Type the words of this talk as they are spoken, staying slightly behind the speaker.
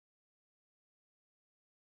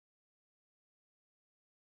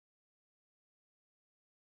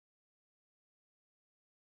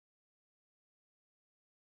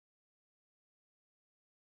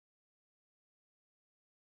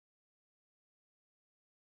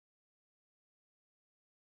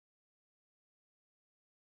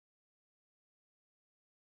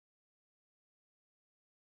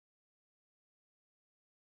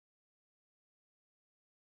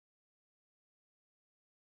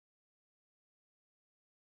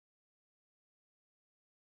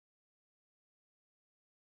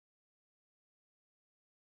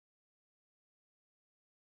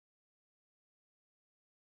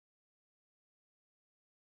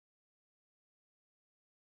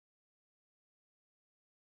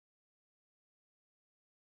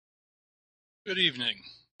Good evening.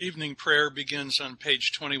 Evening prayer begins on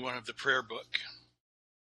page 21 of the prayer book.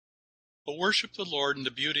 O worship the Lord in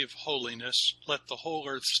the beauty of holiness. Let the whole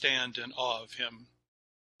earth stand in awe of him.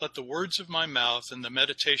 Let the words of my mouth and the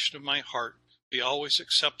meditation of my heart be always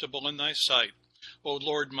acceptable in thy sight, O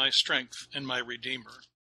Lord, my strength and my Redeemer.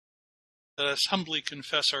 Let us humbly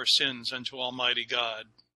confess our sins unto Almighty God.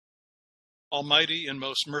 Almighty and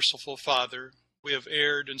most merciful Father, we have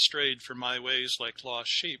erred and strayed from thy ways like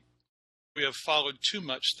lost sheep. We have followed too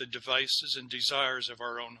much the devices and desires of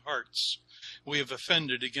our own hearts. We have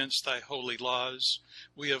offended against thy holy laws.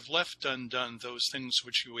 We have left undone those things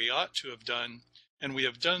which we ought to have done, and we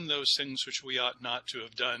have done those things which we ought not to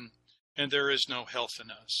have done, and there is no health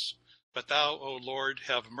in us. But thou, O Lord,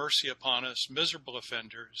 have mercy upon us, miserable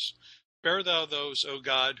offenders. Spare thou those, O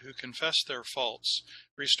God, who confess their faults.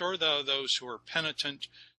 Restore thou those who are penitent,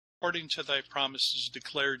 according to thy promises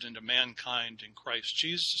declared unto mankind in Christ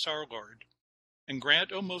Jesus our Lord. And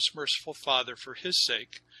grant, O most merciful Father, for his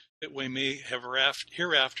sake, that we may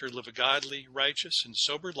hereafter live a godly, righteous, and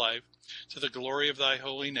sober life, to the glory of thy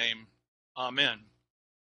holy name. Amen.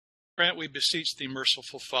 Grant, we beseech thee,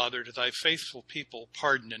 merciful Father, to thy faithful people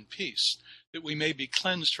pardon and peace, that we may be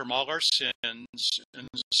cleansed from all our sins and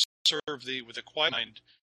serve thee with a quiet mind,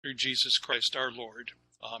 through Jesus Christ our Lord.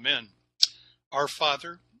 Amen. Our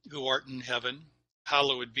Father, who art in heaven,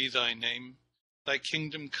 hallowed be thy name. Thy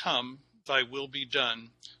kingdom come, thy will be done,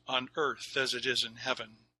 on earth as it is in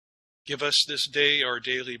heaven. Give us this day our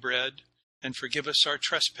daily bread, and forgive us our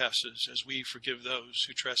trespasses, as we forgive those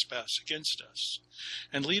who trespass against us.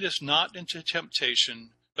 And lead us not into temptation,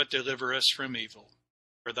 but deliver us from evil.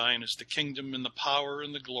 For thine is the kingdom, and the power,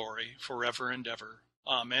 and the glory, forever and ever.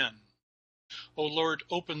 Amen. O Lord,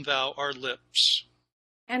 open thou our lips,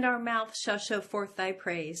 and our mouth shall show forth thy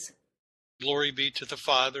praise. Glory be to the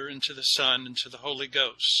Father, and to the Son, and to the Holy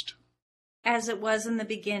Ghost. As it was in the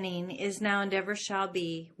beginning, is now, and ever shall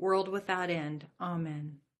be, world without end.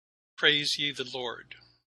 Amen. Praise ye the Lord.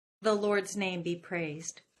 The Lord's name be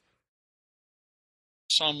praised.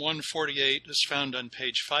 Psalm 148 is found on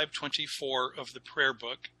page 524 of the prayer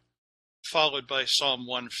book, followed by Psalm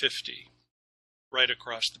 150, right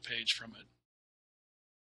across the page from it.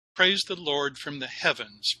 Praise the Lord from the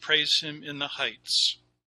heavens. Praise him in the heights.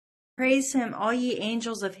 Praise him, all ye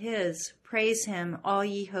angels of his. Praise him, all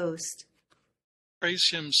ye hosts. Praise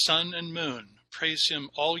him, sun and moon. Praise him,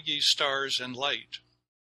 all ye stars and light.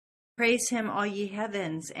 Praise him, all ye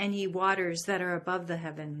heavens, and ye waters that are above the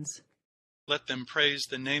heavens. Let them praise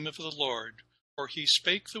the name of the Lord, for he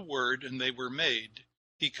spake the word, and they were made.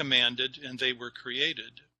 He commanded, and they were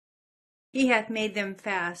created. He hath made them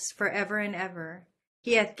fast for ever and ever.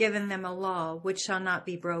 He hath given them a law which shall not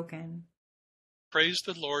be broken. Praise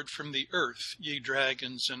the Lord from the earth, ye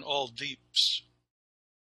dragons and all deeps.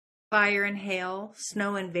 Fire and hail,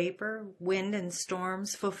 snow and vapor, wind and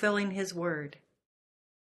storms, fulfilling his word.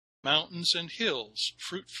 Mountains and hills,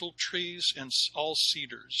 fruitful trees and all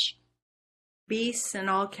cedars. Beasts and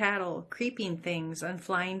all cattle, creeping things and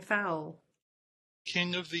flying fowl.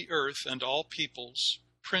 King of the earth and all peoples,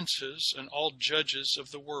 princes and all judges of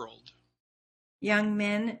the world. Young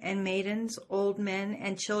men and maidens, old men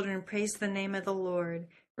and children praise the name of the Lord,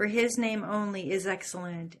 for his name only is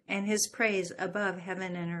excellent, and his praise above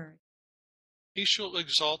heaven and earth. He shall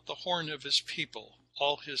exalt the horn of his people.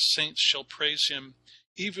 All his saints shall praise him,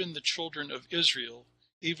 even the children of Israel,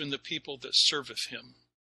 even the people that serveth him.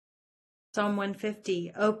 Psalm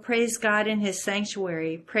 150. O praise God in his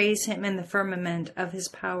sanctuary, praise him in the firmament of his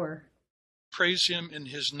power. Praise him in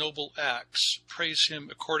his noble acts, praise him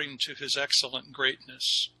according to his excellent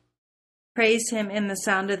greatness. Praise him in the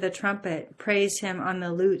sound of the trumpet, praise him on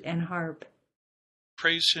the lute and harp.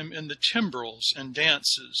 Praise him in the timbrels and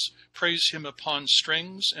dances, praise him upon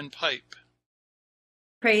strings and pipe.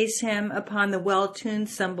 Praise him upon the well-tuned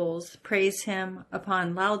cymbals, praise him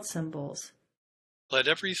upon loud cymbals. Let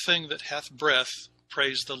everything that hath breath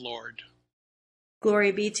praise the Lord.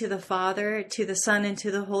 Glory be to the Father, to the Son, and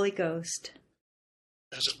to the Holy Ghost.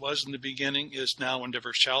 As it was in the beginning, is now, and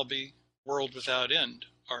ever shall be, world without end.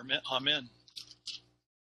 Amen.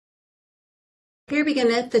 Here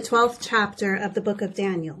beginneth the 12th chapter of the book of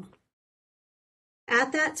Daniel.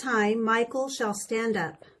 At that time Michael shall stand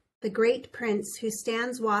up, the great prince who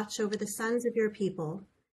stands watch over the sons of your people.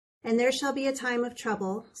 And there shall be a time of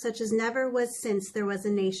trouble, such as never was since there was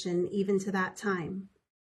a nation, even to that time.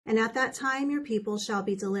 And at that time your people shall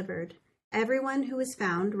be delivered, everyone who is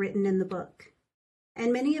found written in the book.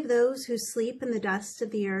 And many of those who sleep in the dust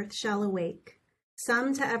of the earth shall awake,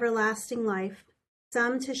 some to everlasting life,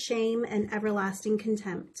 some to shame and everlasting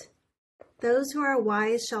contempt. Those who are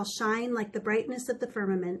wise shall shine like the brightness of the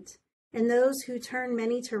firmament, and those who turn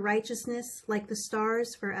many to righteousness like the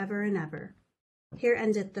stars forever and ever. Here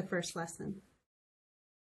endeth the first lesson.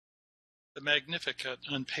 The Magnificat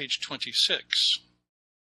on page 26.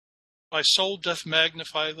 My soul doth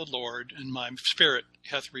magnify the Lord, and my spirit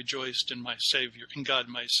hath rejoiced in my Saviour, in God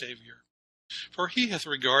my Saviour. For he hath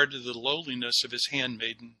regarded the lowliness of his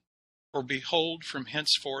handmaiden. For behold, from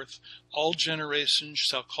henceforth all generations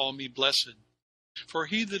shall call me blessed. For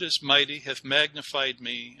he that is mighty hath magnified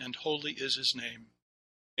me, and holy is his name.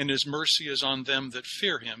 And his mercy is on them that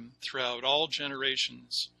fear him throughout all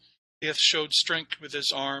generations. He hath showed strength with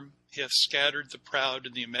his arm, he hath scattered the proud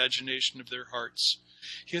in the imagination of their hearts.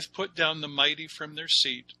 He hath put down the mighty from their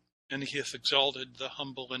seat, and he hath exalted the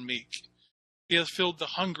humble and meek. He hath filled the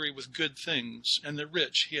hungry with good things, and the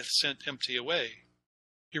rich he hath sent empty away.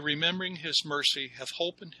 He, remembering his mercy, hath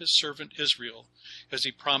holpen his servant Israel, as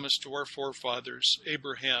he promised to our forefathers,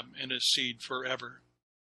 Abraham and his seed forever.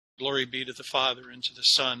 Glory be to the Father, and to the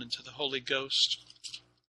Son, and to the Holy Ghost,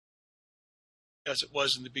 as it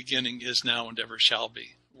was in the beginning, is now, and ever shall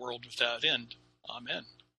be, world without end. Amen.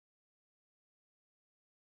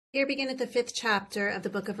 Here beginneth the 5th chapter of the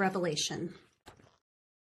book of Revelation.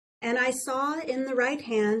 And I saw in the right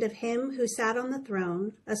hand of him who sat on the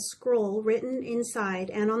throne a scroll written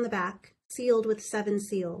inside and on the back, sealed with 7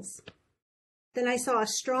 seals. Then I saw a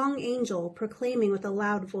strong angel proclaiming with a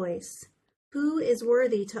loud voice, Who is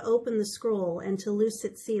worthy to open the scroll and to loose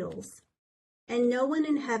its seals? And no one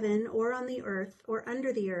in heaven or on the earth or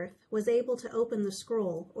under the earth was able to open the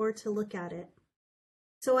scroll or to look at it.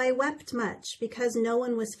 So I wept much, because no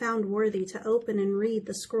one was found worthy to open and read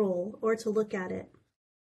the scroll or to look at it.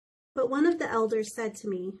 But one of the elders said to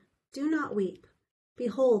me, Do not weep.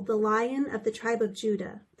 Behold, the Lion of the tribe of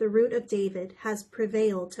Judah, the Root of David, has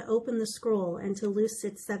prevailed to open the scroll and to loose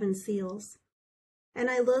its 7 seals. And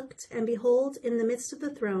I looked, and behold, in the midst of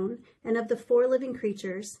the throne and of the 4 living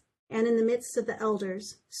creatures, and in the midst of the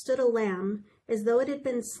elders, stood a lamb, as though it had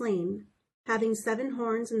been slain, having 7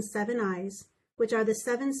 horns and 7 eyes, which are the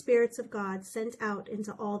 7 spirits of God sent out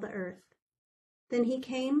into all the earth. Then he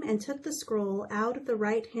came and took the scroll out of the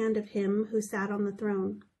right hand of him who sat on the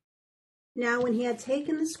throne. Now when he had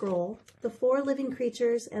taken the scroll, the 4 living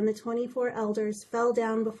creatures and the 24 elders fell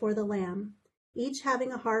down before the Lamb, each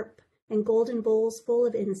having a harp and golden bowls full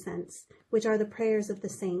of incense, which are the prayers of the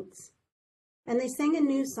saints. And they sang a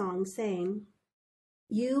new song, saying,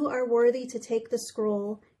 You are worthy to take the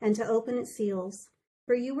scroll and to open its seals,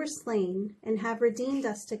 for you were slain and have redeemed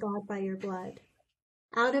us to God by your blood,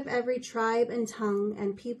 out of every tribe and tongue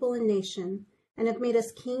and people and nation, and have made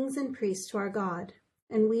us kings and priests to our God,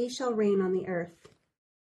 and we shall reign on the earth.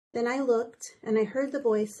 Then I looked, and I heard the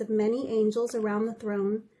voice of many angels around the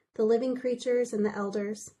throne, the living creatures and the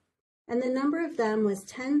elders, and the number of them was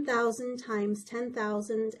 10,000 times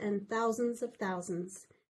 10,000 and thousands of thousands,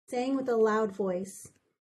 saying with a loud voice,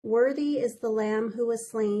 Worthy is the Lamb who was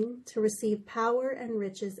slain to receive power and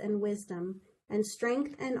riches and wisdom, and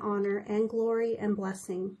strength and honor and glory and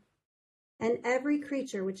blessing. And every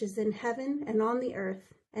creature which is in heaven and on the earth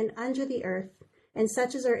and under the earth, and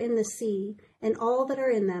such as are in the sea, and all that are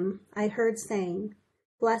in them, I heard saying,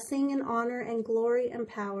 Blessing and honor and glory and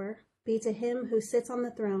power be to him who sits on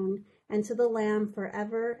the throne, and to the Lamb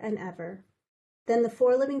forever and ever. Then the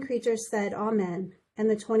 4 living creatures said, Amen, and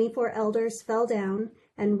the 24 elders fell down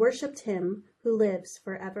and worshipped him who lives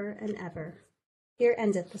forever and ever. Here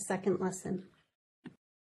endeth the 2nd lesson.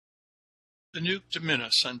 The Nunc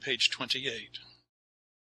Dimittis on page 28.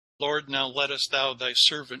 Lord, now lettest thou thy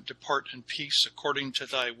servant depart in peace according to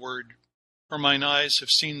thy word. For mine eyes have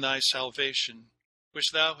seen thy salvation,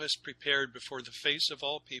 which thou hast prepared before the face of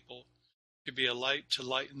all people, to be a light to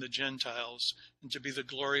lighten the Gentiles, and to be the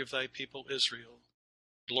glory of thy people Israel.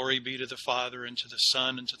 Glory be to the Father, and to the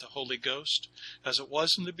Son, and to the Holy Ghost, as it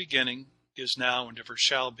was in the beginning, is now, and ever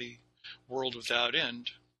shall be, world without end.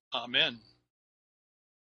 Amen.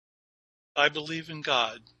 I believe in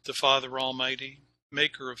God, the Father Almighty,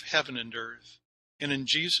 maker of heaven and earth, and in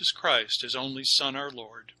Jesus Christ, his only Son, our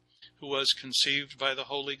Lord, who was conceived by the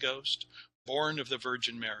Holy Ghost, born of the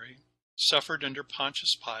Virgin Mary, suffered under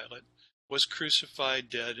Pontius Pilate, was crucified,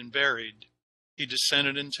 dead, and buried. He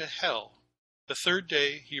descended into hell. The 3rd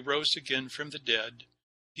day he rose again from the dead.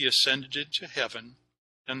 He ascended into heaven,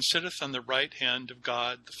 and sitteth on the right hand of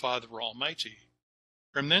God the Father Almighty.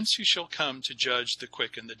 From thence he shall come to judge the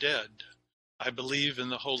quick and the dead. I believe in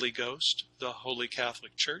the Holy Ghost, the Holy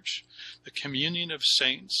Catholic Church, the communion of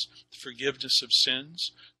saints, the forgiveness of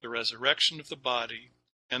sins, the resurrection of the body,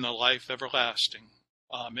 and the life everlasting.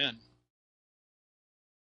 Amen.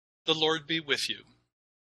 The Lord be with you.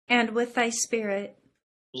 And with thy spirit.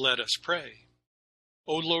 Let us pray.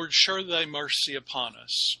 O Lord, show thy mercy upon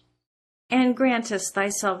us. and grant us thy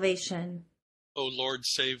salvation. O Lord,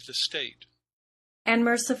 save the state. And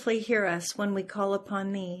mercifully hear us when we call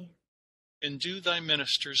upon thee. Endue thy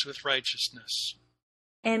ministers with righteousness.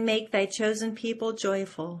 And make thy chosen people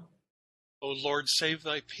joyful. O Lord, save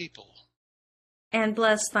thy people. And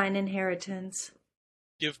bless thine inheritance.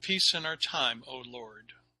 Give peace in our time, O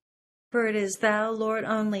Lord. For it is thou, Lord,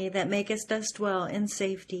 only that makest us dwell in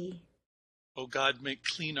safety. O God, make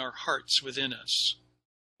clean our hearts within us.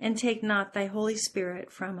 And take not thy Holy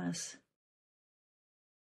Spirit from us.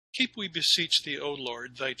 Keep, we beseech thee, O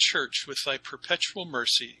Lord, thy church with thy perpetual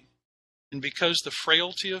mercy, and because the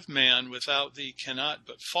frailty of man without thee cannot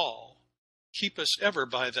but fall, keep us ever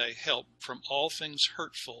by thy help from all things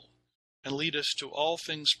hurtful, and lead us to all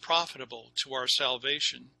things profitable to our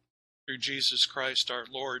salvation, through Jesus Christ our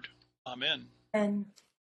Lord. Amen. Amen.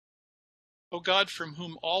 O God, from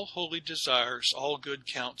whom all holy desires, all good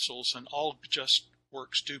counsels, and all just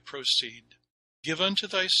works do proceed, give unto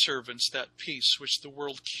thy servants that peace which the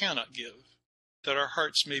world cannot give, that our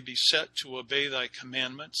hearts may be set to obey thy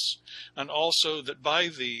commandments, and also that by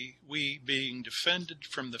thee we, being defended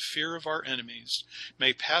from the fear of our enemies,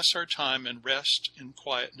 may pass our time and rest in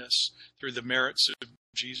quietness through the merits of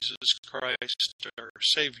Jesus Christ our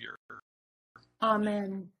Savior.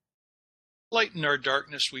 Amen. Lighten our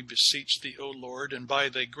darkness, we beseech thee, O Lord, and by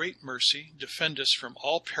thy great mercy defend us from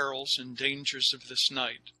all perils and dangers of this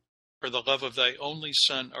night, for the love of thy only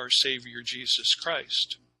Son, our Savior, Jesus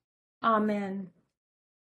Christ. Amen.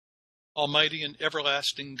 Almighty and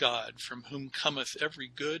everlasting God, from whom cometh every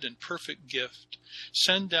good and perfect gift,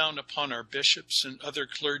 send down upon our bishops and other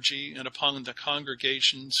clergy and upon the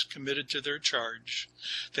congregations committed to their charge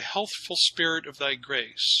the healthful spirit of thy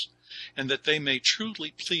grace, and that they may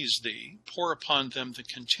truly please thee, pour upon them the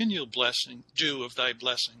continual blessing due of thy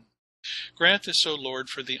blessing. Grant this, O Lord,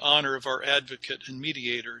 for the honor of our advocate and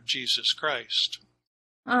mediator, Jesus Christ.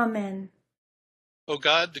 Amen. O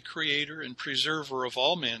God, the creator and preserver of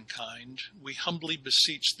all mankind, we humbly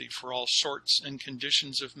beseech thee for all sorts and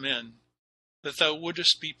conditions of men, that thou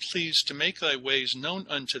wouldest be pleased to make thy ways known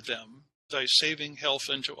unto them, thy saving health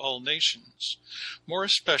unto all nations. More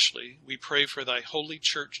especially, we pray for thy holy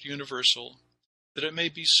Church universal, that it may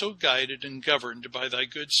be so guided and governed by thy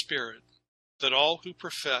good Spirit, that all who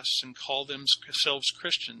profess and call themselves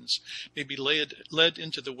Christians may be led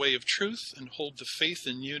into the way of truth and hold the faith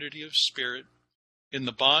and unity of spirit, in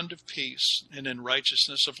the bond of peace and in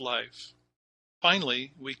righteousness of life.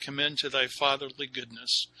 Finally, we commend to thy fatherly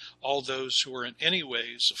goodness all those who are in any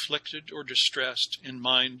ways afflicted or distressed in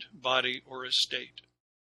mind, body, or estate.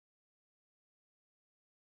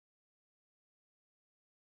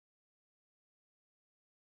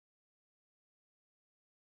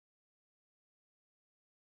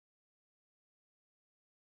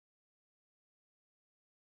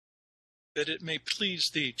 That it may please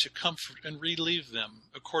thee to comfort and relieve them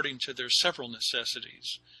according to their several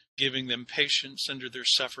necessities, giving them patience under their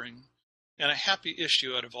suffering, and a happy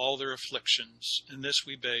issue out of all their afflictions. And this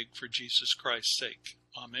we beg for Jesus Christ's sake.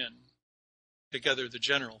 Amen. Together the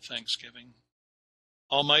general thanksgiving.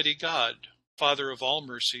 Almighty God, Father of all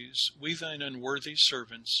mercies, we thine unworthy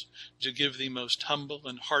servants do give thee most humble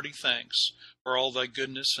and hearty thanks for all thy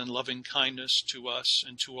goodness and loving kindness to us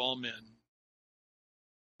and to all men.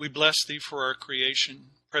 We bless thee for our creation,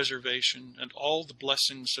 preservation, and all the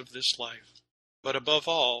blessings of this life, but above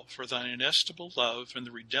all for thine inestimable love and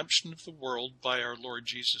the redemption of the world by our Lord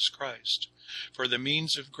Jesus Christ, for the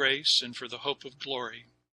means of grace and for the hope of glory.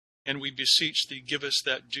 And we beseech thee, give us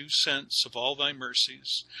that due sense of all thy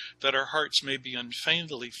mercies, that our hearts may be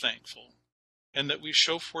unfeignedly thankful, and that we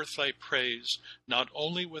show forth thy praise not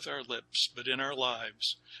only with our lips, but in our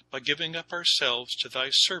lives, by giving up ourselves to thy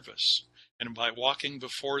service, and by walking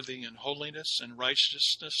before thee in holiness and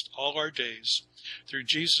righteousness all our days, through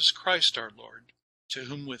Jesus Christ our Lord, to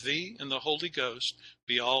whom with thee and the Holy Ghost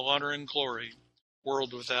be all honor and glory,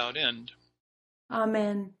 world without end.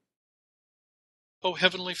 Amen. O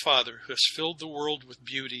Heavenly Father, who hast filled the world with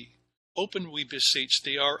beauty, open, we beseech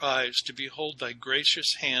thee, our eyes to behold thy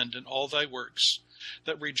gracious hand in all thy works,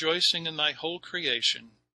 that rejoicing in thy whole creation,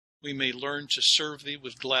 we may learn to serve thee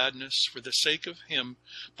with gladness for the sake of him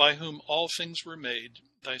by whom all things were made,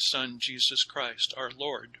 thy Son, Jesus Christ, our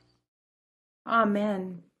Lord.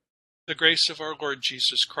 Amen. The grace of our Lord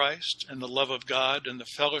Jesus Christ, and the love of God, and the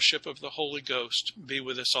fellowship of the Holy Ghost be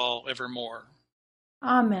with us all evermore.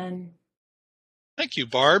 Amen. Thank you,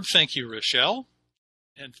 Barb. Thank you, Rochelle.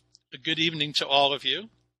 And a good evening to all of you.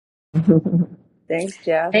 Thanks,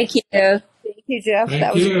 Jeff. Thank you. Thank you, Jeff. Thank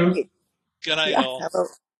That was you. great. Good night, Yeah. all. Have a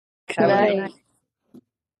Good good night. night.